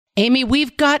Amy,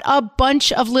 we've got a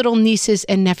bunch of little nieces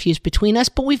and nephews between us,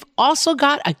 but we've also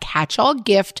got a catch-all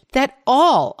gift that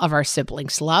all of our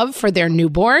siblings love for their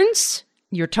newborns.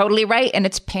 You're totally right, and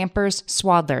it's Pampers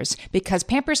Swaddlers, because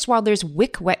Pampers Swaddlers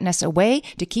wick wetness away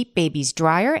to keep babies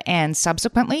drier and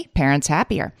subsequently parents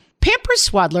happier. Pampers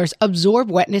Swaddlers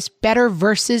absorb wetness better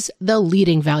versus the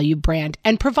leading value brand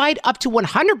and provide up to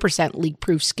 100%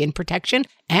 leak-proof skin protection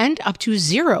and up to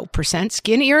 0%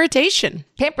 skin irritation.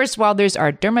 Pampers Swaddlers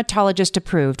are dermatologist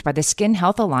approved by the Skin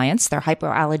Health Alliance. They're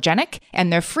hypoallergenic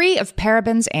and they're free of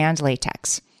parabens and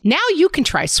latex. Now you can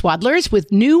try Swaddlers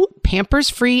with new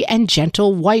Pampers-free and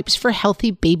gentle wipes for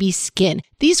healthy baby skin.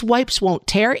 These wipes won't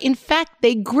tear. In fact,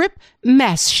 they grip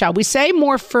mess, shall we say,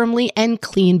 more firmly and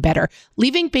clean better,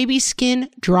 leaving baby skin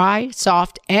dry,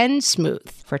 soft, and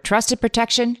smooth. For trusted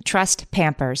protection, trust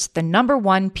Pampers, the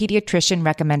 #1 pediatrician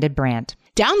recommended brand.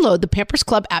 Download the Pampers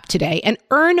Club app today and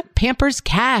earn Pampers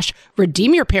Cash.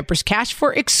 Redeem your Pampers Cash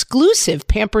for exclusive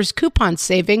Pampers coupon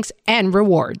savings and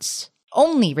rewards.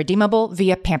 Only redeemable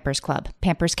via Pampers Club.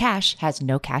 Pampers Cash has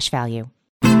no cash value.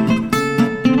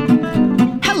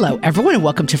 Hello, everyone, and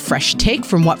welcome to Fresh Take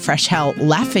from What Fresh Hell,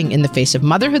 Laughing in the Face of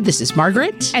Motherhood. This is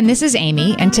Margaret. And this is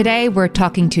Amy. And today we're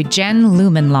talking to Jen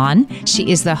Lumanlan.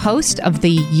 She is the host of the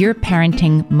Your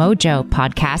Parenting Mojo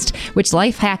podcast, which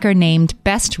Lifehacker named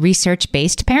Best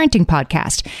Research-Based Parenting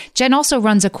Podcast. Jen also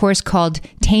runs a course called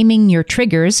Taming Your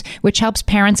Triggers, which helps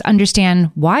parents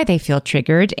understand why they feel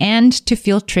triggered and to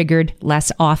feel triggered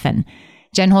less often.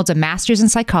 Jen holds a master's in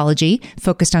psychology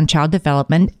focused on child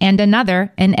development and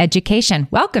another in education.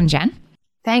 Welcome, Jen.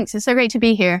 Thanks. It's so great to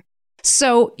be here.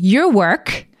 So your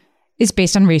work is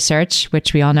based on research,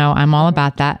 which we all know I'm all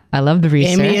about that. I love the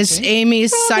research.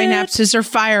 Amy's synapses are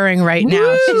firing right now.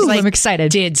 Woo! She's like, I'm excited.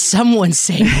 Did someone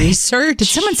say research? Did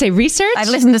someone say research? I've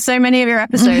listened to so many of your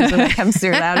episodes and it comes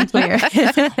through loud and clear.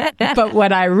 But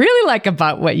what I really like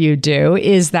about what you do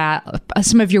is that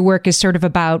some of your work is sort of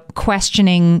about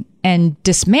questioning and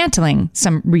dismantling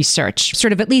some research,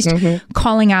 sort of at least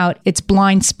calling out its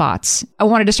blind spots. I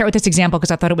wanted to start with this example because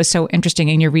I thought it was so interesting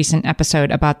in your recent episode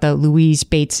about the Louise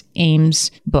Bates Ames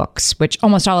books, which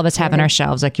almost all of us have on our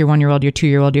shelves, like your 1-year-old, your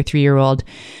 2-year-old, your 3-year-old,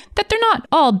 that they're not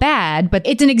all bad, but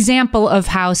it's an example of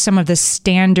how some of the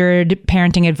standard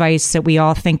parenting advice that we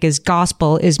all think is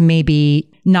gospel is maybe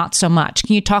not so much.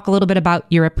 Can you talk a little bit about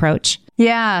your approach?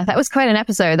 Yeah, that was quite an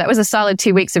episode. That was a solid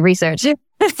 2 weeks of research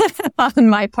on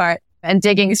my part and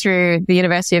digging through the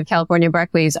University of California,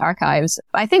 Berkeley's archives.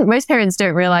 I think most parents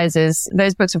don't realize is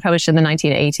those books were published in the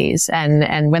 1980s.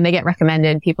 And when they get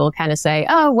recommended, people kind of say,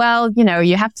 oh, well, you know,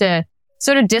 you have to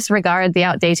sort of disregard the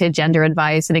outdated gender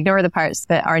advice and ignore the parts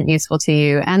that aren't useful to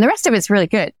you. And the rest of it's really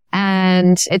good.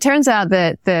 And it turns out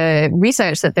that the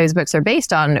research that those books are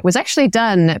based on was actually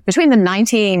done between the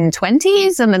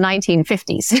 1920s and the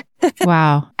 1950s.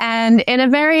 Wow. And in a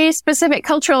very specific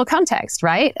cultural context,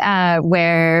 right?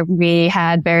 Where we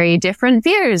had very different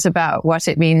views about what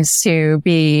it means to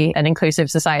be an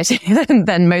inclusive society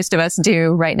than most of us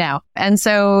do right now. And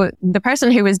so the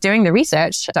person who was doing the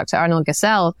research, Dr. Arnold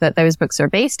Gesell, that those books are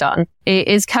based on,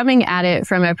 is coming at it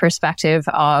from a perspective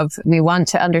of we want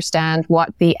to understand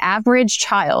what the average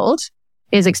child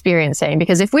is experiencing.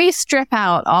 Because if we strip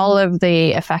out all of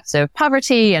the effects of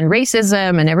poverty and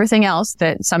racism and everything else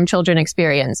that some children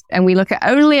experience, and we look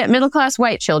only at middle-class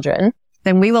white children,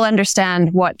 then we will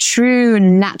understand what true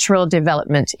natural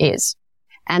development is.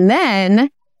 And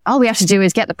then all we have to do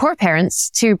is get the poor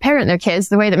parents to parent their kids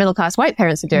the way that middle-class white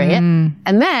parents are doing it.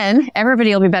 And then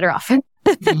everybody will be better off.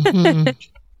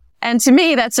 And to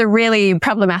me, that's a really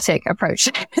problematic approach.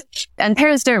 And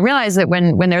parents don't realize that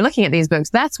when they're looking at these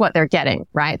books, that's what they're getting,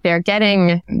 right? They're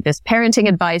getting this parenting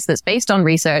advice that's based on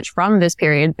research from this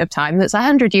period of time that's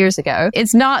 100 years ago.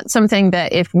 It's not something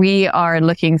that if we are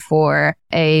looking for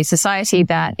a society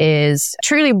that is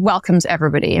truly welcomes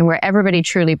everybody and where everybody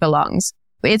truly belongs,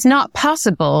 it's not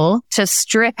possible to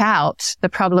strip out the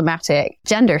problematic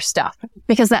gender stuff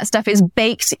because that stuff is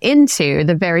baked into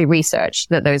the very research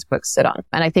that those books sit on.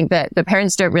 And I think that the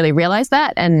parents don't really realize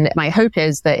that. And my hope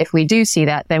is that if we do see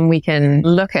that, then we can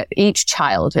look at each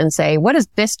child and say, what does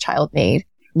this child need?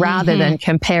 Rather than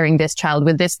comparing this child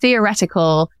with this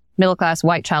theoretical middle-class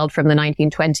white child from the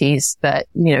 1920s that,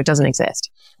 you know, doesn't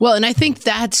exist. Well, and I think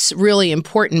that's really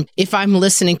important. If I'm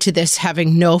listening to this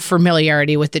having no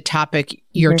familiarity with the topic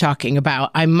you're talking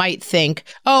about, I might think,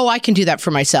 oh, I can do that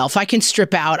for myself. I can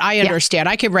strip out. I understand.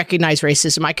 I can recognize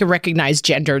racism. I can recognize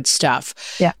gendered stuff.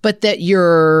 Yeah. But that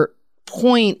your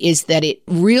point is that it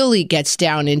really gets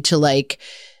down into like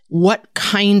what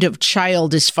kind of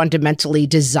child is fundamentally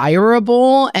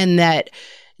desirable and that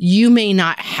you may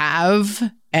not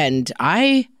have, and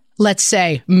I let's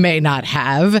say, may not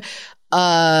have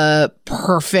a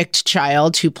perfect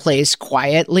child who plays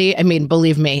quietly. I mean,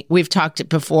 believe me, we've talked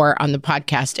before on the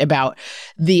podcast about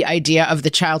the idea of the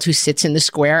child who sits in the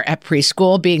square at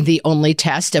preschool being the only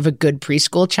test of a good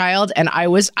preschool child. And I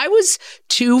was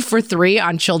 2 for 3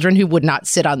 on children who would not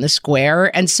sit on the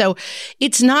square. And so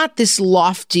it's not this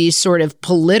lofty sort of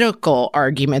political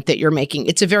argument that you're making.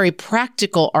 It's a very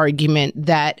practical argument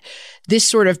that this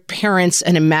sort of parents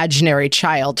an imaginary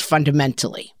child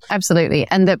fundamentally. Absolutely.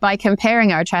 And that by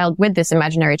comparing our child with this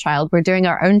imaginary child, we're doing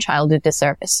our own child a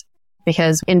disservice,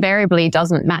 because invariably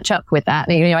doesn't match up with that.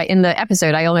 You know, in the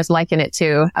episode, I almost liken it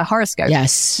to a horoscope.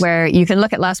 Yes. Where you can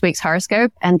look at last week's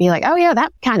horoscope and be like, oh yeah,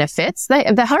 that kind of fits.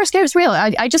 The horoscope's real.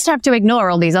 I just have to ignore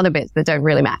all these other bits that don't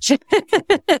really match.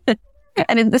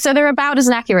 So they're about as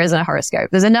accurate as a horoscope.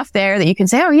 There's enough there that you can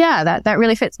say, oh yeah, that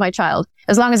really fits my child.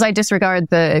 As long as I disregard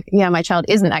my child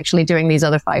isn't actually doing these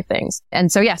other 5 things.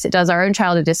 And so yes, it does our own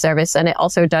child a disservice, and it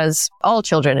also does all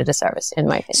children a disservice, in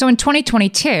my opinion. So in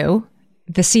 2022,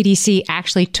 the CDC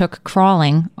actually took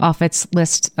crawling off its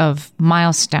list of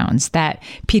milestones that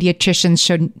pediatricians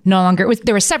should no longer,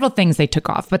 there were several things they took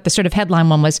off, but the sort of headline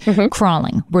one was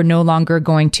crawling. We're no longer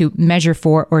going to measure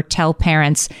for or tell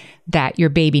parents that your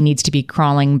baby needs to be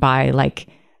crawling by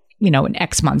in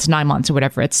X months, 9 months, or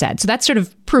whatever it said. So that's sort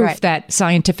of proof that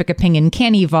scientific opinion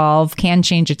can evolve, can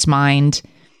change its mind,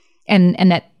 and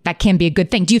that can be a good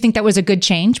thing. Do you think that was a good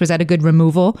change? Was that a good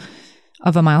removal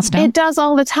of a milestone? It does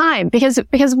all the time, because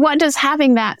what does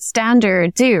having that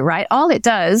standard do, right? All it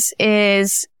does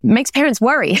is makes parents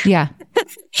worry. Yeah.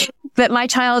 That my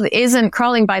child isn't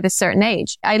crawling by this certain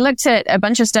age. I looked at a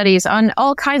bunch of studies on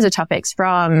all kinds of topics,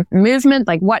 from movement,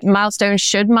 like what milestones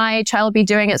should my child be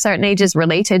doing at certain ages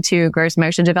related to gross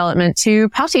motor development, to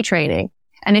potty training.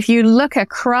 And if you look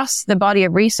across the body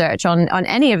of research on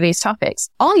any of these topics,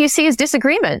 all you see is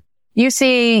disagreement. You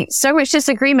see so much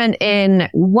disagreement in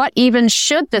what even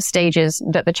should the stages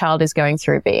that the child is going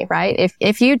through be, right?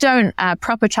 If you don't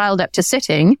prop a child up to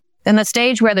sitting, then the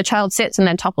stage where the child sits and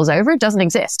then topples over doesn't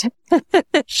exist.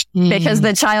 Because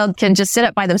the child can just sit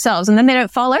up by themselves and then they don't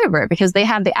fall over because they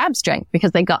have the ab strength,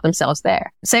 because they got themselves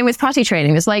there. Same with potty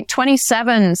training. There's like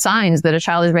 27 signs that a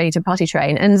child is ready to potty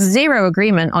train, and 0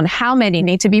 agreement on how many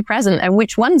need to be present and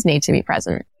which ones need to be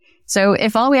present. So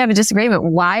if all we have a disagreement,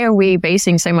 why are we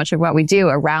basing so much of what we do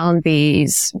around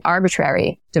these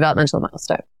arbitrary developmental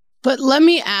milestones? But let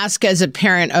me ask, as a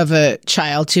parent of a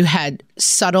child who had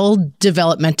subtle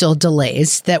developmental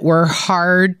delays that were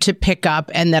hard to pick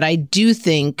up, and that I do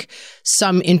think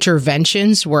some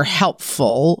interventions were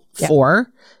helpful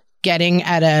for getting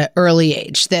at an early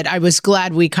age, that I was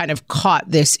glad we kind of caught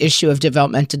this issue of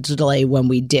developmental delay when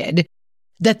we did,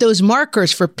 that those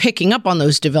markers for picking up on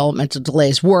those developmental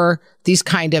delays were these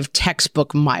kind of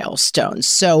textbook milestones.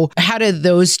 So how did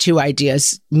those two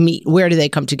ideas meet? Where do they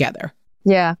come together?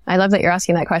 Yeah, I love that you're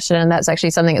asking that question. And that's actually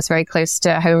something that's very close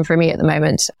to home for me at the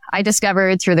moment. I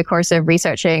discovered through the course of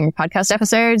researching podcast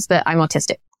episodes that I'm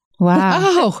autistic. Wow.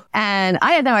 Oh. And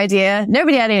I had no idea.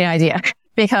 Nobody had any idea.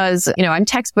 Because, I'm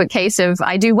textbook case of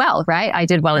I do well, right? I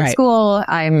did well in school.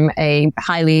 I'm a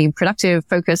highly productive,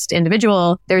 focused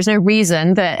individual. There's no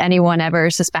reason that anyone ever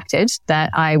suspected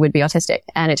that I would be autistic.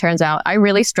 And it turns out I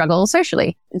really struggle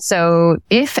socially. So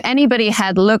if anybody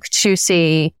had looked to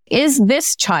see, is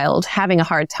this child having a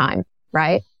hard time,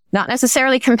 right? Not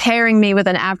necessarily comparing me with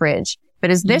an average,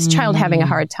 but is this child having a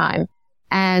hard time?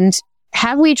 And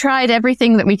have we tried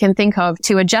everything that we can think of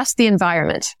to adjust the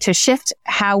environment, to shift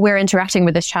how we're interacting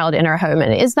with this child in our home?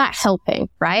 And is that helping,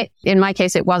 right? In my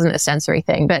case, it wasn't a sensory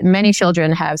thing, but many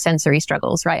children have sensory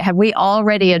struggles, right? Have we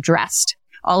already addressed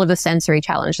all of the sensory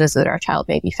challenges that our child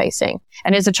may be facing?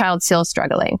 And is the child still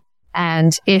struggling?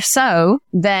 And if so,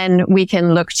 then we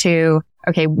can look to,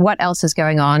 okay, what else is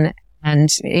going on? And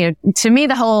to me,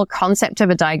 the whole concept of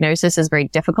a diagnosis is very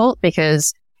difficult,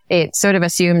 because it sort of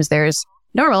assumes there's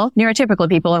normal, neurotypical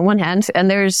people on one hand,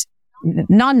 and there's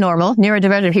non-normal,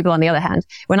 neurodivergent people on the other hand.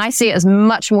 When I see it as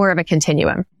much more of a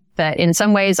continuum, that in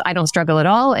some ways I don't struggle at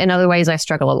all, in other ways I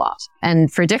struggle a lot. And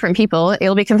for different people,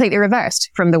 it'll be completely reversed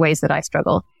from the ways that I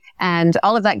struggle. And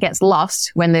all of that gets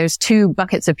lost when there's 2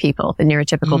 buckets of people, the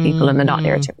neurotypical people and the not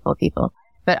neurotypical people.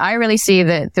 But I really see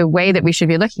that the way that we should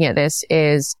be looking at this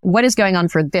is what is going on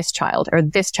for this child, or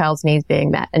this child's needs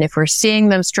being met. And if we're seeing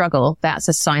them struggle, that's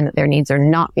a sign that their needs are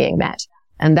not being met.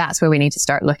 And that's where we need to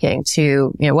start looking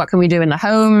to, what can we do in the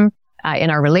home,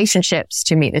 in our relationships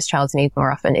to meet this child's needs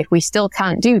more often. If we still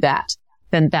can't do that,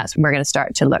 then that's when we're going to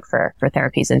start to look for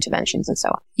therapies, interventions, and so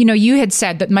on. You had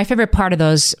said that my favorite part of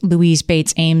those Louise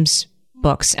Bates Ames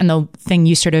books, and the thing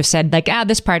you sort of said, like,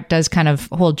 this part does kind of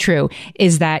hold true,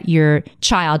 is that a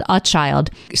child,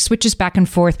 switches back and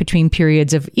forth between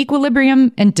periods of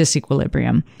equilibrium and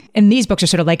disequilibrium. And these books are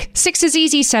sort of like 6 is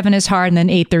easy, 7 is hard, and then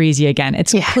 8 they're easy again.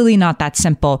 It's clearly not that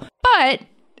simple, but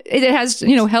it has,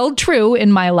 held true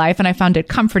in my life. And I found it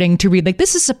comforting to read, like,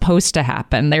 this is supposed to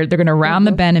happen. They're going to round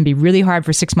the bend and be really hard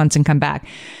for 6 months and come back.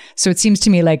 So it seems to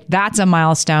me like that's a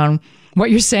milestone. What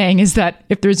you're saying is that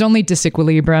if there's only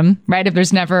disequilibrium, right? If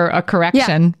there's never a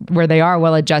correction where they are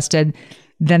well adjusted,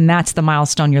 then that's the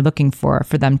milestone you're looking for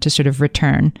them to sort of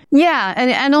return. Yeah.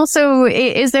 And also,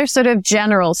 is there sort of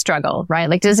general struggle, right?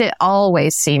 Like, does it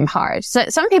always seem hard? So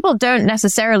some people don't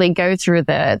necessarily go through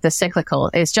the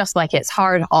cyclical. It's just like it's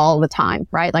hard all the time,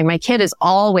 right? Like, my kid is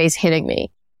always hitting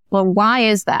me. Well, why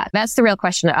is that? That's the real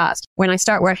question to ask. When I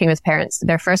start working with parents,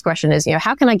 their first question is,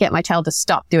 how can I get my child to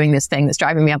stop doing this thing that's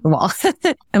driving me up the wall?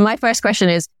 And my first question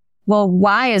is, well,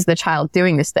 why is the child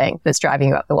doing this thing that's driving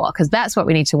you up the wall? Because that's what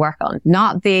we need to work on,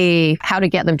 not the how to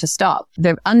get them to stop.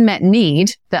 The unmet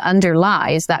need that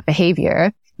underlies that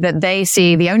behavior, that they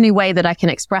see the only way that I can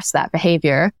express that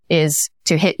behavior is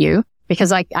to hit you,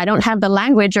 because I don't have the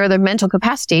language or the mental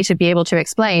capacity to be able to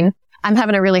explain, I'm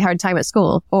having a really hard time at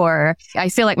school, or I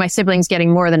feel like my sibling's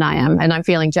getting more than I am and I'm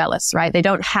feeling jealous, right? They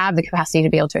don't have the capacity to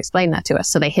be able to explain that to us,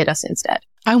 so they hit us instead.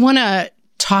 I want to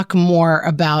talk more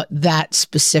about that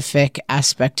specific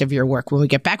aspect of your work when we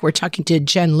get back. We're talking to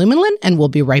Jen Lumanlan, and we'll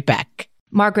be right back.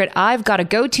 Margaret, I've got a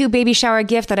go-to baby shower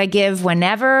gift that I give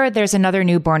whenever there's another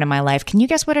newborn in my life. Can you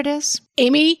guess what it is?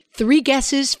 Amy, 3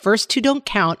 guesses. First 2 don't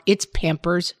count. It's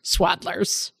Pampers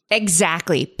Swaddlers.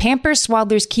 Exactly. Pampers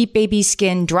Swaddlers keep baby's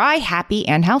skin dry, happy,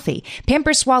 and healthy.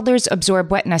 Pampers Swaddlers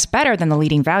absorb wetness better than the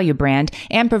leading value brand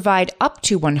and provide up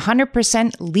to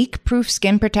 100% leak-proof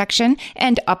skin protection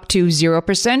and up to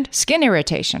 0% skin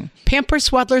irritation. Pampers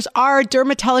Swaddlers are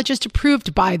dermatologist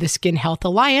approved by the Skin Health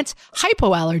Alliance,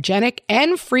 hypoallergenic,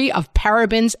 and free of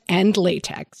parabens and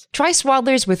latex. Try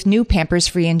Swaddlers with new Pampers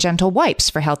Free and Gentle wipes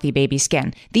for healthy baby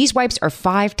skin. These wipes are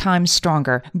 5 times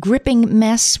stronger, gripping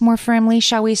mess more firmly,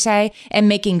 shall we say, and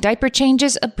making diaper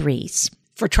changes a breeze.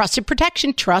 For trusted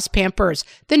protection, trust Pampers,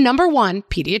 the #1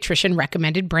 pediatrician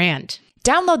recommended brand.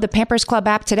 Download the Pampers Club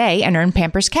app today and earn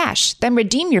Pampers Cash. Then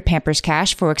redeem your Pampers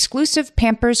Cash for exclusive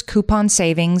Pampers coupon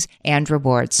savings and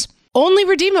rewards. Only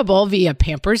redeemable via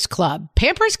Pampers Club.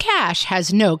 Pampers Cash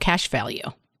has no cash value.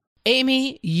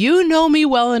 Amy, you know me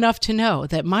well enough to know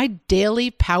that my daily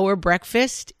power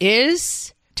breakfast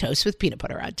is toast with peanut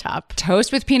butter on top.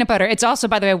 Toast with peanut butter. It's also,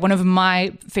 by the way, one of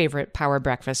my favorite power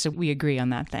breakfasts. So we agree on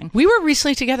that thing. We were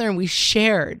recently together and we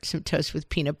shared some toast with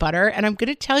peanut butter. And I'm going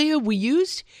to tell you, we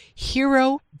used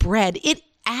Hero bread. It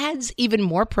adds even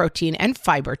more protein and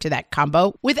fiber to that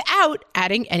combo without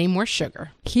adding any more sugar.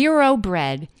 Hero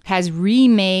bread has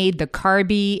remade the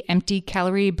carby, empty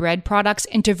calorie bread products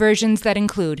into versions that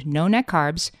include no net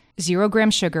carbs, 0 gram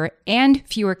sugar, and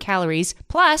fewer calories,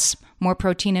 plus more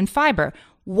protein and fiber,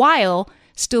 while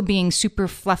still being super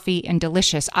fluffy and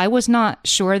delicious. I was not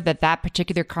sure that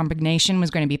particular combination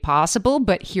was going to be possible,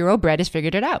 but Hero Bread has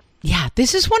figured it out. Yeah,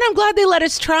 this is one I'm glad they let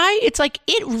us try. It's like,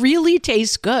 it really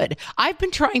tastes good. I've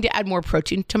been trying to add more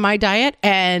protein to my diet,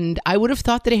 and I would have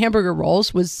thought that a hamburger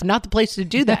rolls was not the place to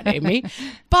do that, Amy.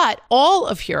 But all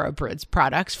of Hero Bread's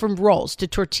products, from rolls to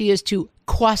tortillas to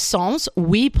croissants,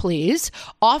 we please,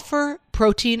 offer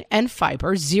protein and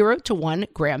fiber, 0 to 1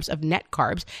 grams of net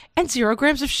carbs, and 0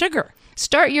 grams of sugar.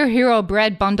 Start your Hero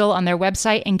Bread bundle on their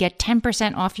website and get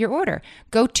 10% off your order.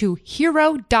 Go to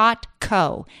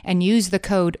hero.co and use the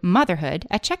code motherhood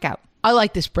at checkout. I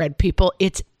like this bread, people.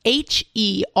 It's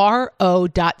HERO.co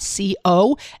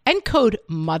and code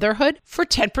motherhood for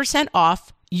 10%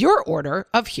 off your order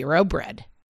of Hero Bread.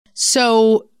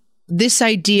 So this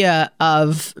idea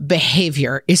of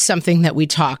behavior is something that we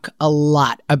talk a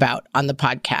lot about on the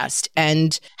podcast,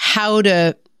 and how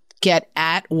to get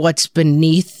at what's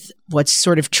beneath, what's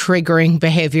sort of triggering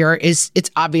behavior it's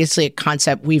obviously a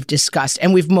concept we've discussed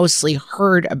and we've mostly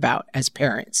heard about as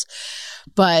parents.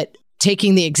 But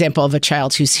taking the example of a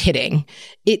child who's hitting,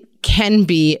 it can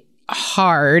be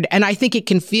hard. And I think it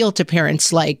can feel to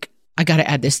parents like, I got to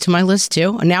add this to my list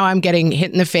too. And now I'm getting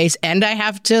hit in the face and I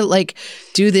have to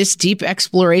do this deep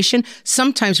exploration,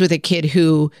 sometimes with a kid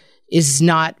who is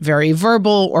not very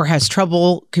verbal or has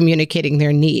trouble communicating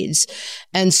their needs.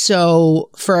 And so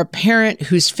for a parent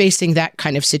who's facing that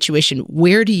kind of situation,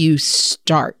 where do you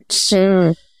start?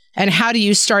 And how do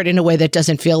you start in a way that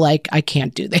doesn't feel like I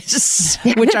can't do this,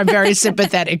 which I'm very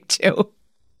sympathetic to?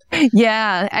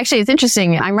 Yeah, actually, it's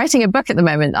interesting. I'm writing a book at the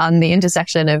moment on the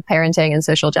intersection of parenting and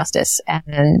social justice.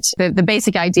 And the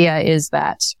basic idea is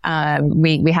that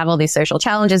we have all these social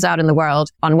challenges out in the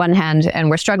world on one hand, and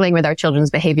we're struggling with our children's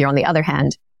behavior on the other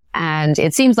hand. And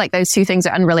it seems like those two things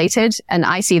are unrelated, and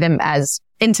I see them as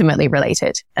intimately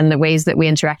related. And the ways that we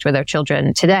interact with our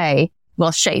children today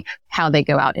will shape how they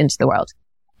go out into the world.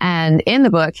 And in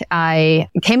the book, I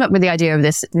came up with the idea of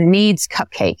this needs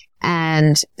cupcake.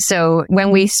 And so when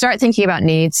we start thinking about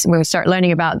needs, when we start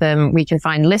learning about them, we can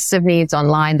find lists of needs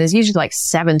online. There's usually like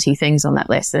 70 things on that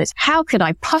list. And it's, how could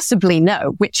I possibly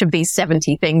know which of these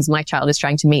 70 things my child is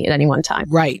trying to meet at any one time?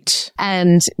 Right.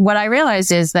 And what I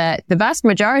realized is that the vast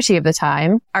majority of the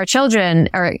time, our children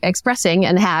are expressing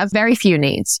and have very few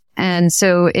needs. And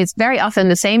so it's very often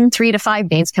the same 3 to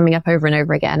 5 needs coming up over and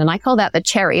over again. And I call that the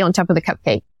cherry on top of the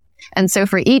cupcake. And so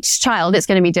for each child, it's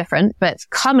going to be different, but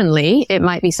commonly it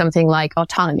might be something like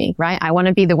autonomy, right? I want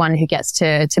to be the one who gets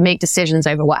to make decisions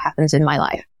over what happens in my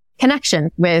life.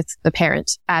 Connection with the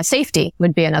parent. Safety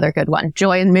would be another good one.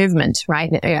 Joy and movement,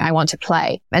 right? I want to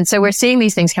play. And so we're seeing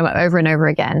these things come up over and over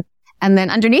again. And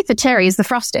then underneath the cherry is the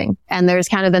frosting. And there's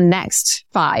kind of the next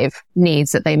 5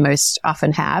 needs that they most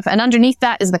often have. And underneath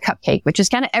that is the cupcake, which is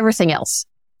kind of everything else.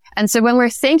 And so when we're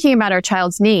thinking about our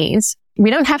child's needs, we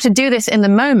don't have to do this in the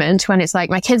moment when it's like,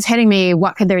 my kid's hitting me.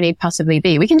 What could their need possibly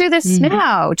be? We can do this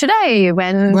now, today,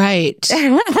 when right.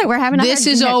 we're having a This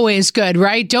is always good,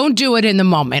 right? Don't do it in the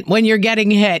moment. When you're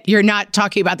getting hit, you're not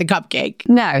talking about the cupcake.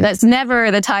 No, that's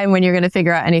never the time when you're going to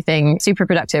figure out anything super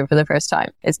productive for the first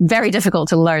time. It's very difficult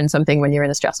to learn something when you're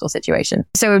in a stressful situation.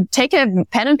 So take a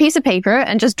pen and piece of paper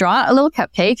and just draw a little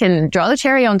cupcake and draw the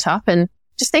cherry on top, and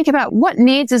just think about what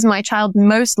needs is my child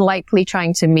most likely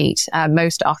trying to meet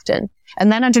most often. And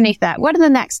then underneath that, what are the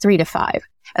next 3 to 5?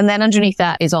 And then underneath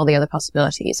that is all the other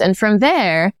possibilities. And from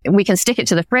there, we can stick it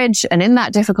to the fridge. And in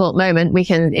that difficult moment, we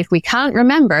can, if we can't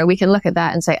remember, we can look at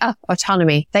that and say,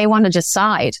 autonomy. They want to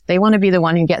decide. They want to be the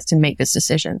one who gets to make this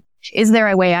decision. Is there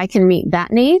a way I can meet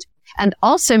that need and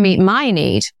also meet my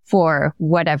need for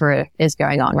whatever is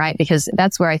going on, right? Because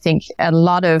that's where I think a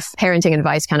lot of parenting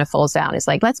advice kind of falls down. It's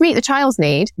like, let's meet the child's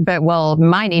need, but well,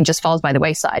 my need just falls by the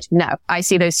wayside. No, I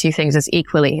see those two things as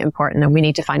equally important, and we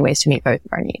need to find ways to meet both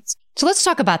of our needs. So let's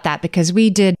talk about that, because we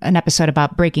did an episode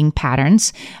about breaking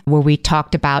patterns where we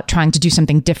talked about trying to do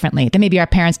something differently that maybe our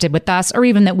parents did with us, or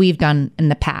even that we've done in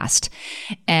the past.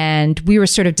 And we were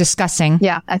sort of discussing.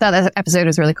 Yeah, I thought that episode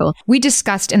was really cool. We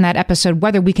discussed in that episode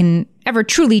whether we can ever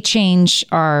truly change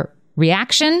our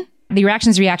reaction. The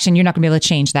reaction's reaction. You're not going to be able to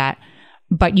change that,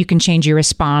 but you can change your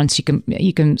response.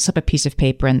 You can slip a piece of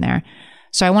paper in there.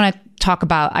 So I want to talk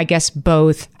about, I guess,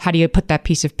 both. How do you put that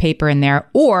piece of paper in there?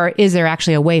 Or is there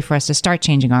actually a way for us to start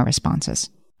changing our responses?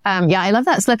 Yeah, I love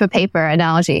that slip of paper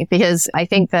analogy, because I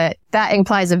think that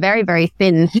implies a very, very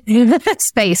thin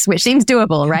space, which seems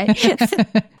doable, right?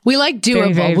 We like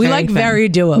doable. Very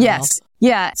doable. Yes.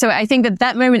 Yeah. So I think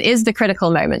that moment is the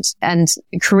critical moment, and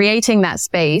creating that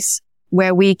space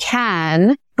where we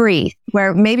can breathe,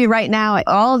 where maybe right now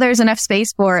all there's enough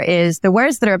space for is the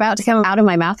words that are about to come out of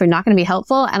my mouth are not going to be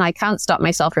helpful, and I can't stop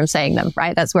myself from saying them,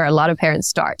 right? That's where a lot of parents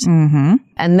start. Mm-hmm.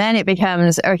 And then it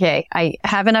becomes, okay, I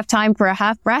have enough time for a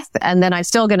half breath, and then I'm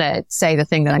still going to say the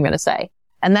thing that I'm going to say.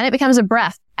 And then it becomes a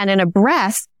breath. And in a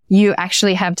breath, you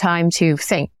actually have time to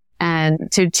think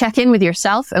and to check in with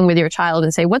yourself and with your child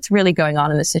and say, what's really going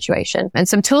on in this situation? And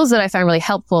some tools that I found really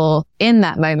helpful in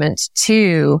that moment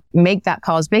to make that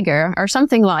pause bigger are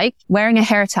something like wearing a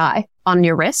hair tie on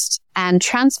your wrist and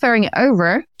transferring it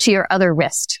over to your other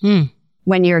wrist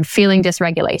when you're feeling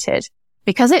dysregulated,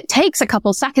 because it takes a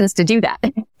couple seconds to do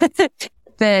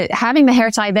that. Having the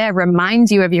hair tie there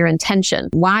reminds you of your intention.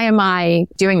 Why am I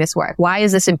doing this work? Why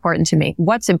is this important to me?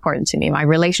 What's important to me? My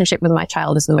relationship with my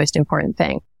child is the most important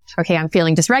thing. Okay, I'm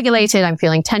feeling dysregulated. I'm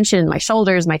feeling tension in my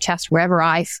shoulders, my chest, wherever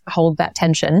I hold that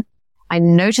tension.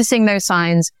 I'm noticing those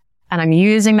signs, and I'm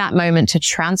using that moment to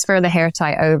transfer the hair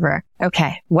tie over.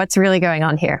 Okay, what's really going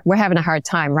on here? We're having a hard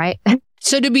time, right?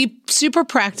 So to be super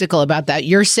practical about that,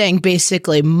 you're saying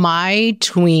basically my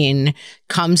tween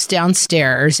comes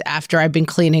downstairs after I've been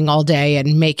cleaning all day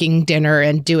and making dinner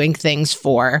and doing things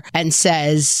and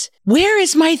says, where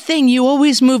is my thing? You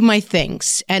always move my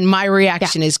things. And my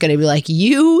reaction is going to be like,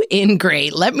 you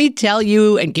ingrate. Let me tell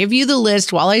you and give you the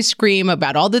list while I scream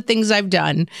about all the things I've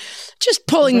done. Just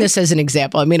pulling this as an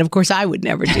example. I mean, of course, I would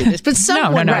never do this, but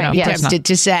someone might be tempted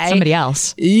to say, somebody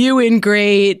else, you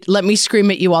ingrate. Let me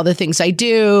scream at you all the things I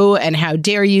do. And how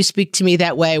dare you speak to me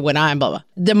that way when I'm blah, blah.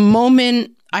 The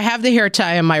moment I have the hair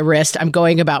tie on my wrist, I'm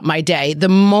going about my day. The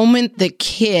moment the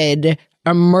kid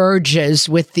emerges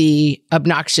with the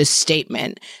obnoxious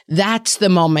statement, that's the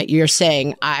moment you're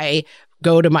saying, I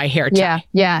go to my hair tie.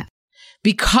 Yeah.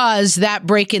 Because that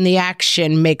break in the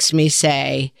action makes me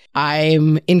say,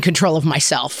 I'm in control of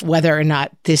myself, whether or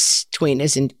not this tween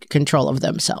is in control of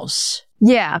themselves.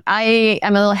 Yeah, I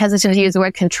am a little hesitant to use the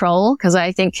word control because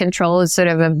I think control is sort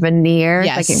of a veneer.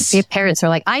 Yes. Like if parents are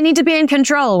like, I need to be in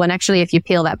control, when actually if you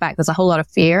peel that back, there's a whole lot of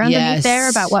fear underneath there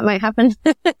about what might happen.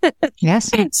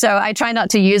 Yes. So I try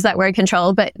not to use that word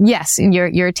control, but yes,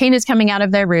 your teen is coming out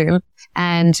of their room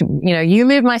and, you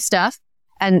move my stuff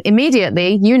and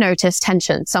immediately you notice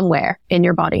tension somewhere in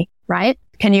your body, right?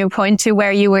 Can you point to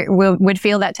where you would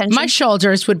feel that tension? My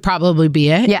shoulders would probably be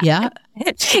it. Yeah.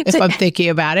 If I'm thinking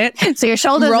about it. So your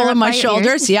shoulders rolling my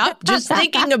shoulders. Yep. Just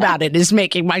thinking about it is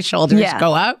making my shoulders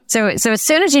go up. So as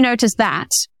soon as you notice that,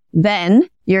 then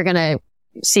you're going to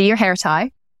see your hair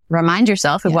tie, remind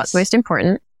yourself of what's most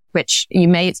important, which you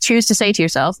may choose to say to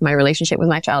yourself, my relationship with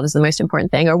my child is the most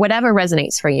important thing, or whatever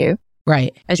resonates for you.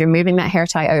 Right. As you're moving that hair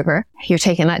tie over, you're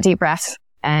taking that deep breath.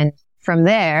 And from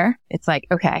there, it's like,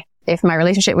 okay, if my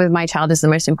relationship with my child is the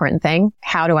most important thing,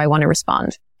 how do I want to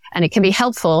respond? And it can be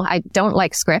helpful. I don't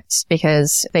like scripts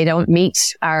because they don't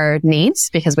meet our needs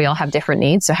because we all have different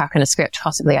needs. So how can a script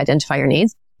possibly identify your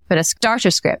needs? But a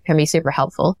starter script can be super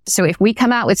helpful. So if we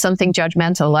come out with something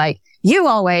judgmental like you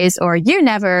always or you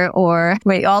never or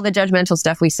all the judgmental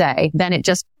stuff we say, then it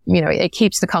just, it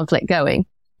keeps the conflict going.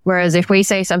 Whereas if we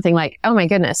say something like, oh my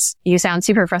goodness, you sound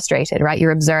super frustrated, right? You're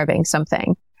observing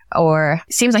something. Or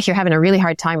it seems like you're having a really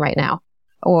hard time right now.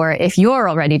 Or if you're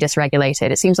already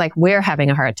dysregulated, it seems like we're having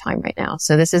a hard time right now.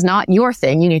 So this is not your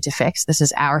thing you need to fix. This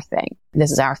is our thing.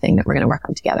 This is our thing that we're going to work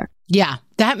on together. Yeah,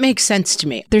 that makes sense to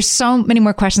me. There's so many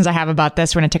more questions I have about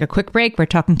this. We're going to take a quick break. We're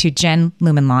talking to Jen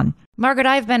Lumanlan. Margaret,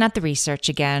 I've been at the research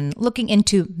again, looking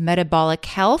into metabolic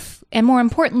health and more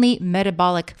importantly,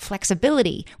 metabolic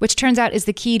flexibility, which turns out is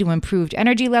the key to improved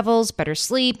energy levels, better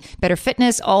sleep, better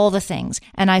fitness, all the things.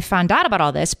 And I found out about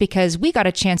all this because we got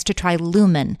a chance to try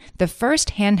Lumen, the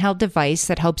first handheld device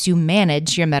that helps you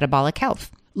manage your metabolic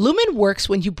health. Lumen works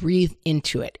when you breathe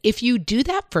into it. If you do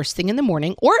that first thing in the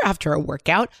morning or after a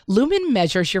workout, Lumen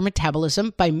measures your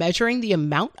metabolism by measuring the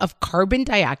amount of carbon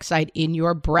dioxide in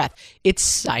your breath. It's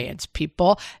science,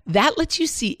 people. That lets you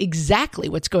see exactly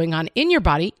what's going on in your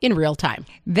body in real time.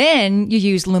 Then you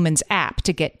use Lumen's app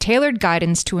to get tailored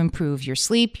guidance to improve your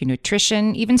sleep, your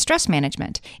nutrition, even stress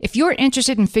management. If you're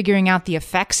interested in figuring out the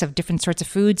effects of different sorts of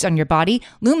foods on your body,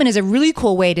 Lumen is a really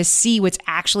cool way to see what's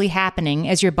actually happening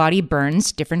as your body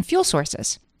burns different fuel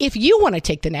sources. If you want to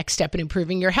take the next step in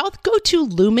improving your health, go to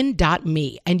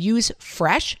lumen.me and use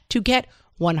FRESH to get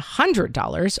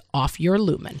 $100 off your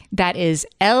Lumen. That is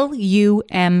LUMEN.ME.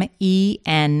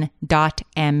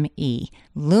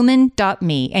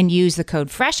 Lumen.me and use the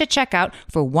code FRESH at checkout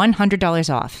for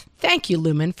 $100 off. Thank you,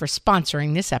 Lumen, for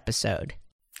sponsoring this episode.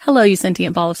 Hello, you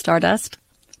sentient ball of stardust.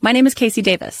 My name is Casey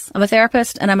Davis. I'm a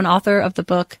therapist and I'm an author of the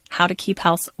book How to Keep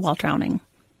House While Drowning,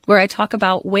 where I talk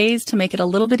about ways to make it a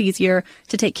little bit easier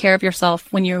to take care of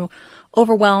yourself when you're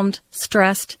overwhelmed,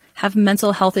 stressed, have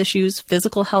mental health issues,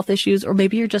 physical health issues, or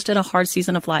maybe you're just in a hard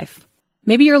season of life.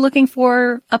 Maybe you're looking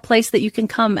for a place that you can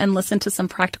come and listen to some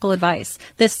practical advice.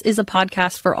 This is a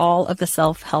podcast for all of the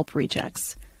self-help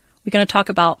rejects. We're going to talk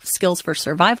about skills for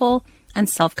survival and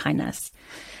self-kindness.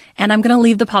 And I'm going to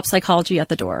leave the pop psychology at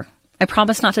the door. I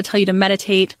promise not to tell you to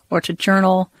meditate or to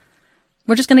journal.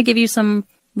 We're just going to give you some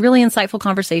really insightful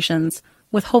conversations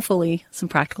with hopefully some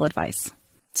practical advice.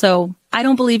 So I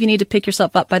don't believe you need to pick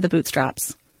yourself up by the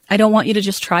bootstraps. I don't want you to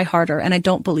just try harder, and I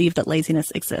don't believe that laziness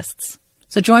exists.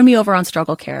 So join me over on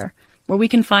Struggle Care, where we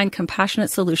can find compassionate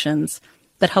solutions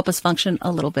that help us function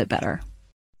a little bit better.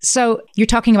 So you're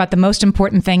talking about the most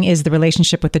important thing is the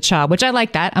relationship with the child, which I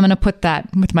like that. I'm going to put that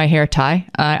with my hair tie.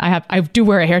 I do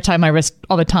wear a hair tie on my wrist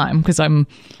all the time because I'm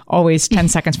always 10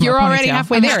 seconds from You're a ponytail. already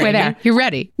halfway there. You're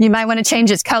ready. You might want to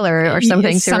change its color or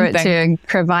something to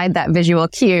provide that visual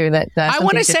cue that I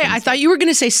want to say, I thought you were going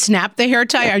to say snap the hair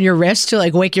tie on your wrist to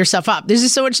like wake yourself up. This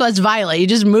is so much less violent. You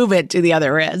just move it to the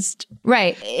other wrist.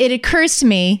 Right. It occurs to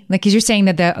me, like, because you're saying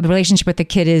that the relationship with the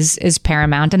kid is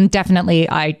paramount, and definitely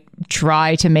I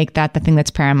try to make that the thing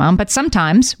that's paramount. But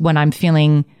sometimes when I'm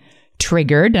feeling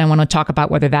triggered, and I want to talk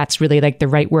about whether that's really like the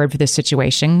right word for this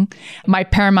situation, my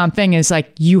paramount thing is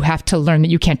like, you have to learn that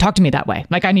you can't talk to me that way.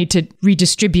 Like, I need to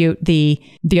redistribute the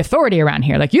authority around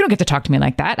here. Like, you don't get to talk to me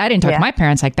like that. I didn't talk to my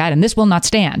parents like that, and this will not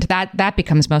stand. That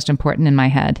becomes most important in my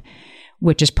head,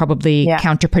 which is probably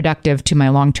counterproductive to my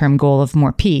long-term goal of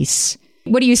more peace.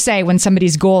 What do you say when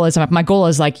somebody's goal is, my goal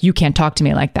is like, you can't talk to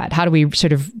me like that? How do we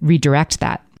sort of redirect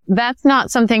that? That's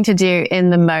not something to do in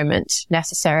the moment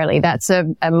necessarily. That's a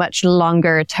much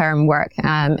longer term work,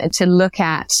 to look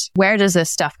at where does this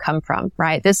stuff come from,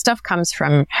 right? This stuff comes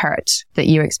from hurt that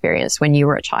you experienced when you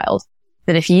were a child.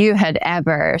 That if you had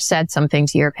ever said something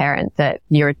to your parent that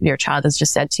your child has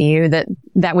just said to you,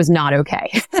 that was not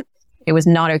okay. It was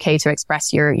not okay to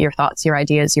express your thoughts, your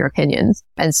ideas, your opinions.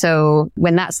 And so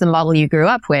when that's the model you grew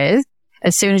up with,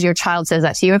 as soon as your child says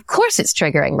that to you, of course it's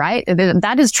triggering, right?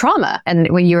 That is trauma. And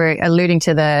when you were alluding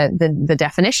to the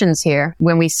definitions here,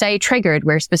 when we say triggered,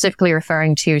 we're specifically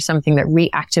referring to something that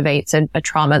reactivates a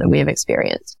trauma that we have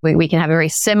experienced. We can have a very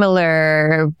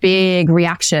similar big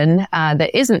reaction that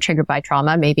isn't triggered by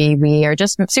trauma. Maybe we are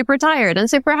just super tired and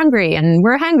super hungry and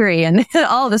we're hungry and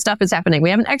all the stuff is happening. We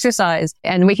haven't exercised,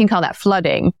 and we can call that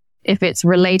flooding. If it's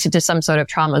related to some sort of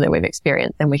trauma that we've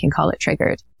experienced, then we can call it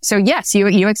triggered. So yes,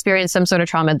 you experience some sort of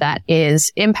trauma that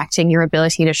is impacting your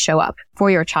ability to show up for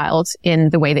your child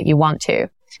in the way that you want to.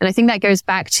 And I think that goes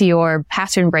back to your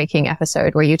pattern breaking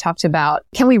episode where you talked about,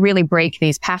 can we really break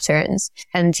these patterns?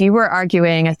 And you were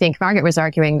arguing, I think Margaret was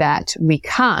arguing that we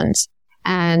can't.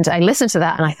 And I listened to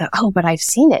that and I thought, oh, but I've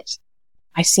seen it.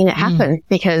 I've seen it happen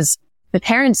because the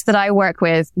parents that I work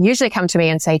with usually come to me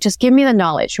and say, just give me the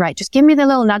knowledge, right? Just give me the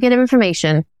little nugget of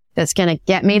information that's going to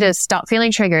get me to stop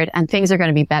feeling triggered and things are going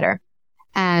to be better.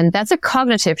 And that's a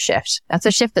cognitive shift. That's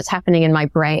a shift that's happening in my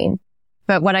brain.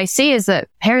 But what I see is that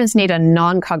parents need a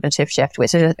non-cognitive shift,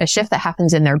 which is a shift that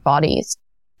happens in their bodies.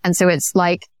 And so it's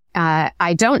like,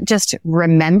 I don't just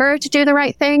remember to do the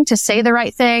right thing, to say the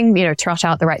right thing, trot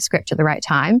out the right script at the right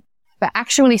time. But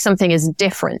actually something is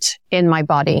different in my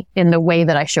body, in the way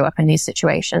that I show up in these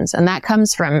situations. And that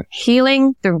comes from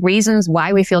healing the reasons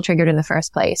why we feel triggered in the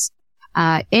first place,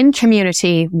 in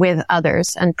community with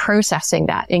others and processing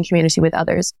that in community with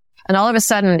others. And all of a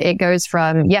sudden it goes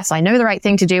from, yes, I know the right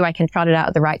thing to do. I can trot it out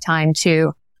at the right time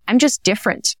to I'm just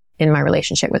different in my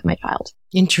relationship with my child.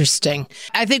 Interesting.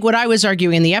 I think what I was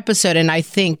arguing in the episode, and I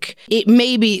think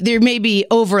there may be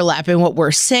overlap in what we're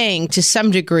saying to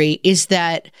some degree, is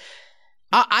that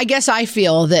I guess I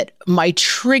feel that my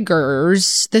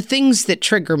triggers, the things that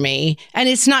trigger me, and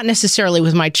it's not necessarily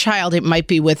with my child, it might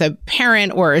be with a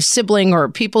parent or a sibling or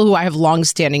people who I have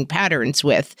longstanding patterns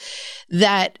with,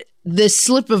 that the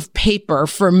slip of paper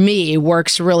for me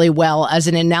works really well as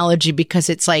an analogy because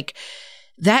it's like,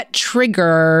 that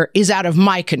trigger is out of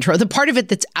my control. The part of it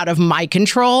that's out of my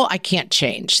control, I can't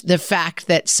change. The fact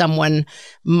that someone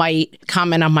might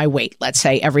comment on my weight, let's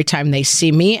say, every time they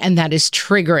see me, and that is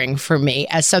triggering for me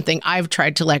as something I've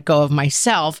tried to let go of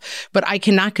myself. But I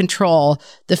cannot control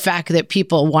the fact that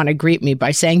people want to greet me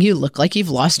by saying, you look like you've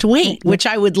lost weight, which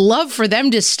I would love for them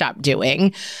to stop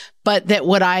doing. But that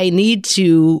what I need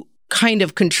to kind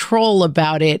of control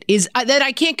about it is that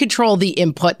I can't control the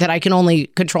input, that I can only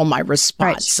control my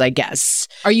response, right. I guess.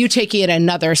 Are you taking it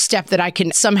another step that I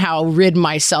can somehow rid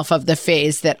myself of the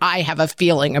phase that I have a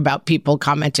feeling about people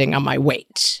commenting on my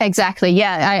weight? Exactly.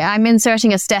 Yeah. I'm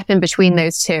inserting a step in between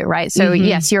those two, right? So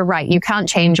yes, you're right. You can't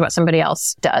change what somebody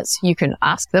else does. You can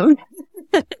ask them.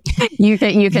 you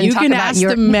can ask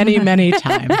them many, many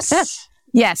times.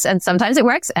 Yes. And sometimes it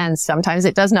works and sometimes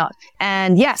it does not.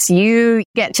 And yes, you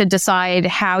get to decide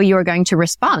how you're going to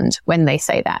respond when they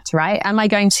say that, right? Am I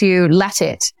going to let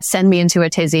it send me into a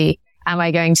tizzy? Am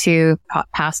I going to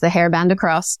pass the hairband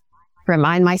across,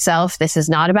 remind myself this is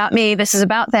not about me, this is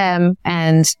about them?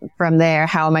 And from there,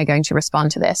 how am I going to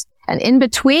respond to this? And in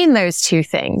between those two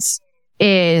things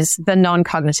is the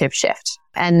non-cognitive shift.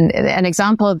 And an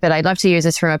example that I'd love to use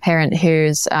is from a parent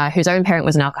whose own parent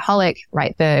was an alcoholic,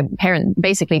 right? The parent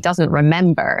basically doesn't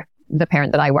remember the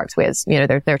parent that I worked with,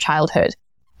 their childhood.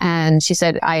 And she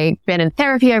said, I've been in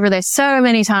therapy over this so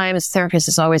many times. Therapist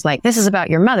is always like, this is about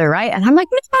your mother, right? And I'm like,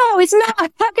 no, it's not.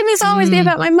 How can this always be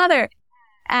about my mother?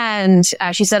 And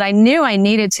she said, I knew I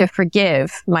needed to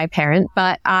forgive my parent,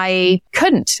 but I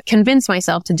couldn't convince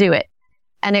myself to do it.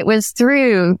 And it was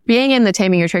through being in the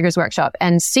Taming Your Triggers workshop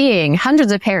and seeing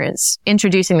hundreds of parents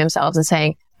introducing themselves and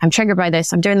saying, I'm triggered by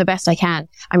this. I'm doing the best I can.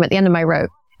 I'm at the end of my rope.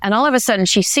 And all of a sudden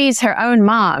she sees her own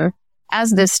mom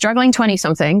as this struggling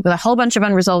 20-something with a whole bunch of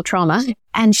unresolved trauma.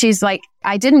 And she's like,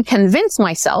 I didn't convince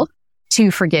myself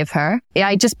to forgive her.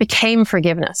 I just became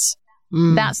forgiveness.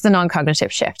 That's the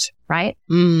non-cognitive shift, right?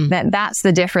 That's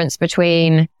the difference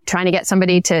between trying to get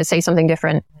somebody to say something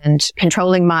different and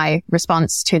controlling my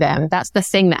response to them. That's the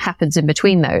thing that happens in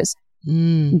between those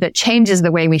that changes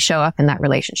the way we show up in that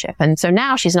relationship. And so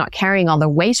now she's not carrying all the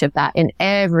weight of that in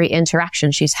every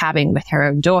interaction she's having with her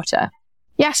own daughter.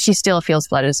 Yes, she still feels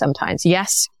flooded sometimes.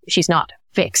 Yes, she's not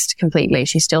fixed completely.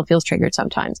 She still feels triggered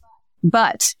sometimes.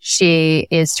 but she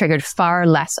is triggered far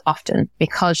less often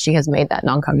because she has made that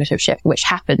non-cognitive shift, which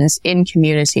happens in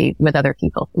community with other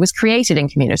people. It was created in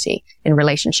community, in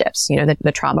relationships,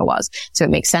 the trauma was. So it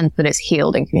makes sense that it's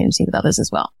healed in community with others as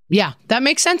well. Yeah, that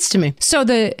makes sense to me. So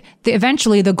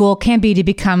eventually the goal can be to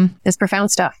become this profound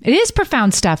stuff. It is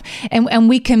profound stuff. And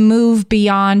we can move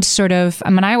beyond sort of,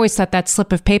 I always thought that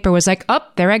slip of paper was like, oh,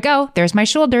 there I go. There's my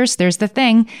shoulders. There's the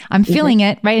thing. I'm feeling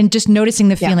it, right? And just noticing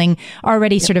the feeling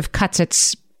already sort of cuts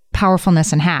its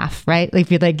powerfulness in half, right?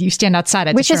 Like you stand outside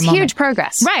it, which is huge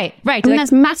progress. Right. And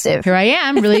that's massive. Here I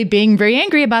am really being very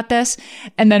angry about this,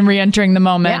 and then re-entering the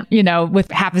moment,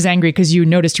 with half as angry because you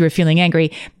noticed you were feeling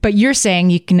angry. But you're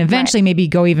saying you can eventually maybe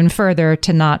go even further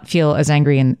to not feel as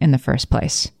angry in the first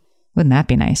place. Wouldn't that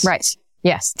be nice? Right.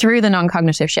 Yes. Through the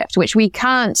non-cognitive shift, which we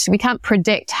can't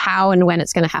predict how and when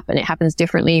it's going to happen. It happens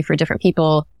differently for different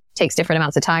people. Takes different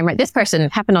amounts of time, right? This person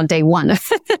happened on day one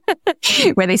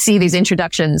where they see these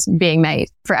introductions being made.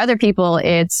 For other people,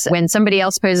 it's when somebody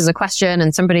else poses a question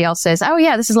and somebody else says, oh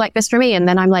yeah, this is like this for me. And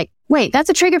then I'm like, wait, that's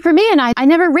a trigger for me. And I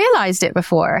never realized it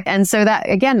before. And so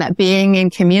that being in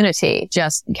community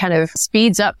just kind of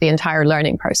speeds up the entire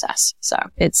learning process. So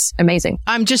it's amazing.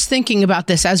 I'm just thinking about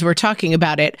this as we're talking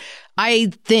about it.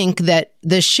 I think that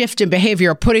the shift in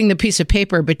behavior, putting the piece of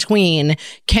paper between,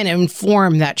 can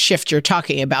inform that shift you're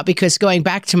talking about. Because going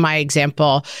back to my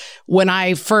example, when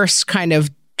I first kind of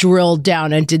drilled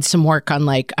down and did some work on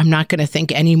I'm not going to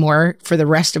think anymore for the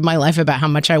rest of my life about how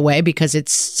much I weigh because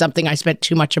it's something I spent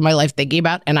too much of my life thinking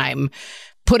about, and I'm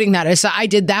putting that aside. I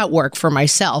did that work for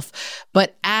myself.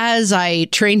 But as I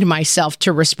trained myself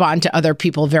to respond to other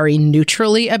people very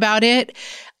neutrally about it,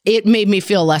 it made me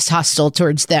feel less hostile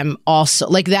towards them also.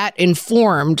 That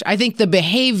informed, I think, the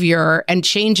behavior, and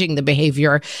changing the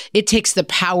behavior, it takes the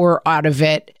power out of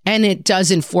it. And it does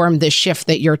inform the shift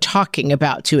that you're talking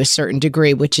about to a certain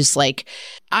degree, which is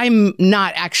I'm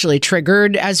not actually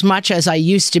triggered as much as I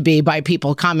used to be by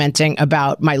people commenting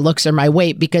about my looks or my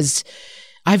weight, because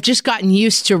I've just gotten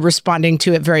used to responding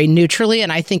to it very neutrally.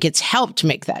 And I think it's helped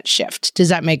make that shift. Does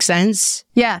that make sense?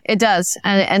 Yeah, it does.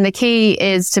 And the key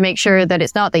is to make sure that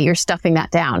it's not that you're stuffing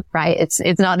that down, right? It's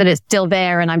not that it's still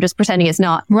there and I'm just pretending it's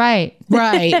not. Right.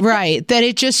 That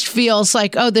it just feels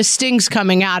like, oh, the sting's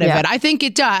coming out of it. I think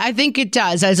it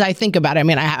does as I think about it.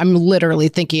 I'm literally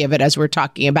thinking of it as we're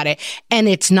talking about it. And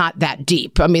it's not that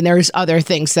deep. There's other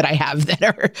things that I have that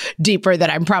are deeper that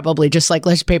I'm probably just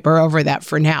let's paper over that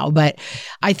for now. But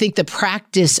I think the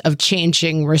practice of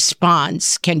changing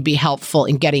response can be helpful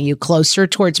in getting you closer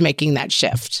towards making that shift.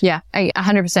 Yeah, I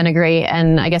 100% agree.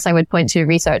 And I guess I would point to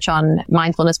research on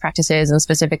mindfulness practices and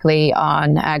specifically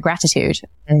on gratitude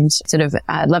and sort of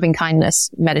loving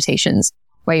kindness meditations,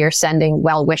 where you're sending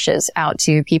well wishes out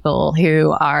to people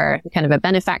who are kind of a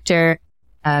benefactor,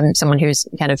 someone who's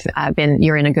kind of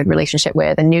you're in a good relationship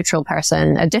with, a neutral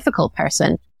person, a difficult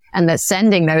person. And that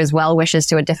sending those well wishes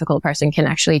to a difficult person can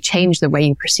actually change the way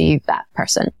you perceive that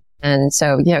person. And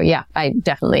so, I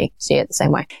definitely see it the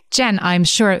same way. Jen, I'm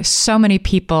sure so many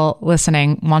people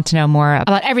listening want to know more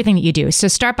about everything that you do. So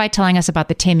start by telling us about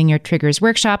the Taming Your Triggers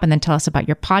workshop, and then tell us about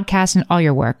your podcast and all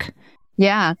your work.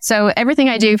 Yeah. So everything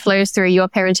I do flows through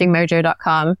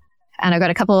yourparentingmojo.com. And I've got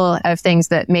a couple of things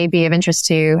that may be of interest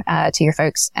to your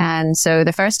folks. And so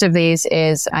the first of these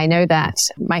is, I know that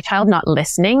my child not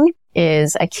listening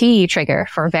is a key trigger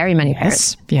for very many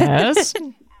parents. Yes.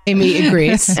 Amy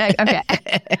agrees. Okay.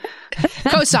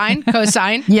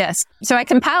 Cosign. Yes. So I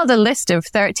compiled a list of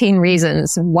 13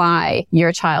 reasons why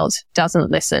your child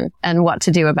doesn't listen and what to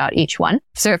do about each one.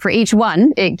 So for each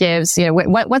one, it gives,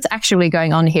 what's actually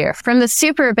going on here. From the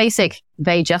super basic,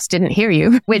 they just didn't hear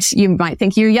you, which you might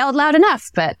think you yelled loud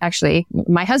enough. But actually,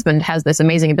 my husband has this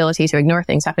amazing ability to ignore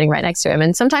things happening right next to him.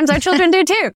 And sometimes our children do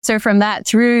too. So from that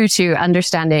through to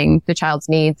understanding the child's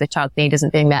needs, the child's need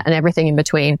isn't being met, and everything in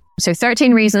between. So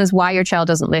 13 reasons why your child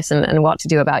doesn't listen and what to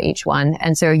do about each one.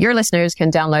 And so your listeners can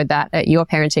download that at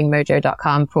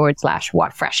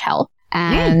yourparentingmojo.com/whatfreshhell.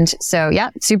 And so,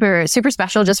 super, super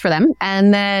special just for them.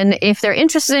 And then if they're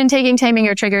interested in taking Taming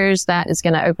Your Triggers, that is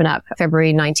going to open up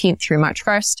February 19th through March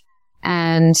 1st.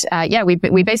 And,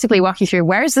 we basically walk you through,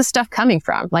 where is this stuff coming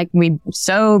from? Like we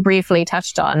so briefly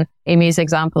touched on Amy's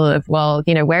example of,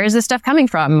 where is this stuff coming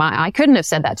from? I couldn't have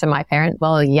said that to my parent.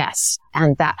 Well, yes.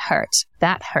 And that hurt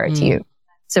you.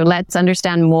 So let's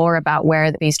understand more about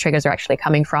where these triggers are actually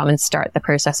coming from and start the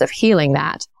process of healing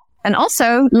that. And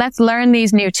also, let's learn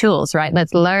these new tools, right?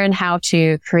 Let's learn how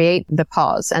to create the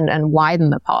pause and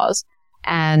widen the pause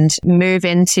and move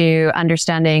into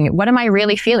understanding, what am I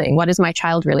really feeling? What is my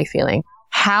child really feeling?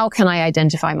 how can I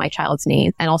identify my child's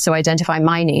needs and also identify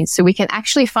my needs so we can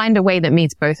actually find a way that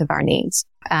meets both of our needs.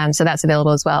 So that's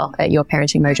available as well at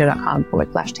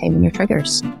yourparentingmojo.com/taming your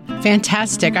triggers.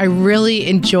 Fantastic. I really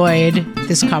enjoyed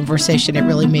this conversation. It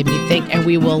really made me think. And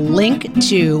we will link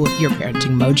to Your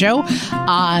Parenting Mojo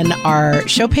on our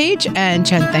show page. And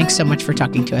Jen, thanks so much for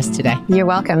talking to us today. You're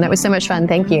welcome. That was so much fun.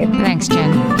 Thank you. Thanks,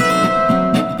 Jen.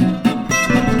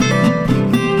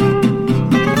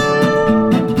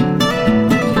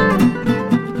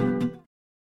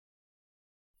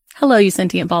 Hello, you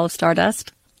sentient ball of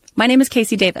stardust. My name is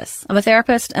Casey Davis. I'm a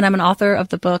therapist and I'm an author of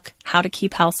the book, How to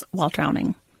Keep House While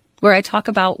Drowning, where I talk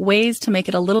about ways to make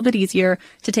it a little bit easier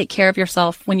to take care of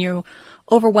yourself when you're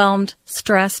overwhelmed,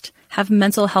 stressed, have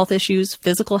mental health issues,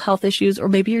 physical health issues, or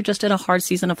maybe you're just in a hard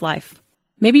season of life.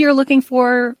 Maybe you're looking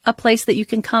for a place that you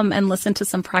can come and listen to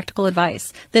some practical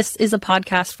advice. This is a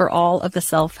podcast for all of the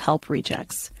self-help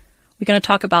rejects. We're going to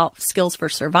talk about skills for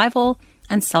survival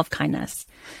and self-kindness.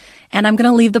 And I'm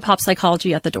going to leave the pop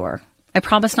psychology at the door. I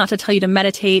promise not to tell you to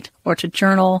meditate or to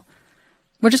journal.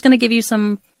 We're just going to give you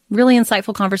some really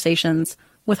insightful conversations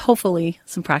with hopefully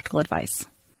some practical advice.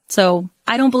 So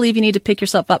I don't believe you need to pick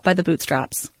yourself up by the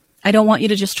bootstraps. I don't want you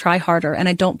to just try harder, and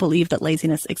I don't believe that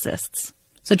laziness exists.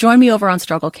 So join me over on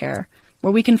Struggle Care,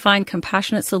 where we can find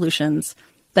compassionate solutions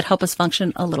that help us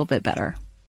function a little bit better.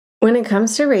 When it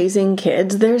comes to raising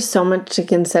kids, there's so much to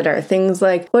consider. Things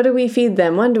like, what do we feed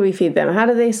them? When do we feed them? How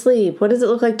do they sleep? What does it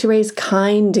look like to raise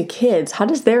kind kids? How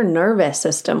does their nervous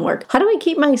system work? How do I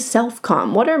keep myself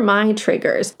calm? What are my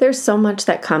triggers? There's so much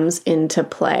that comes into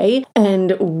play,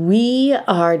 and we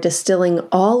are distilling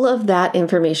all of that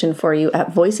information for you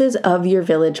at Voices of Your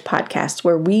Village podcast,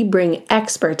 where we bring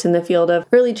experts in the field of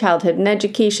early childhood and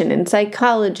education and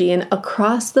psychology and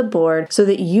across the board so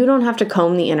that you don't have to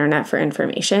comb the internet for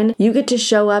information. You get to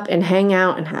show up and hang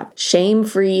out and have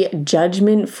shame-free,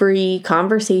 judgment-free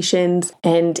conversations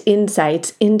and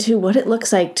insights into what it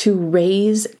looks like to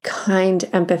raise kind,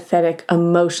 empathetic,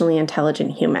 emotionally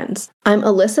intelligent humans. I'm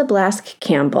Alyssa Blask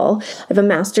Campbell. I have a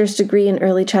master's degree in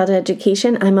early childhood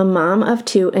education. I'm a mom of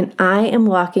 2, and I am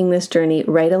walking this journey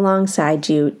right alongside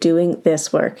you doing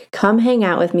this work. Come hang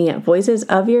out with me at Voices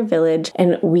of Your Village,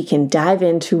 and we can dive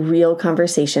into real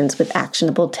conversations with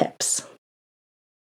actionable tips.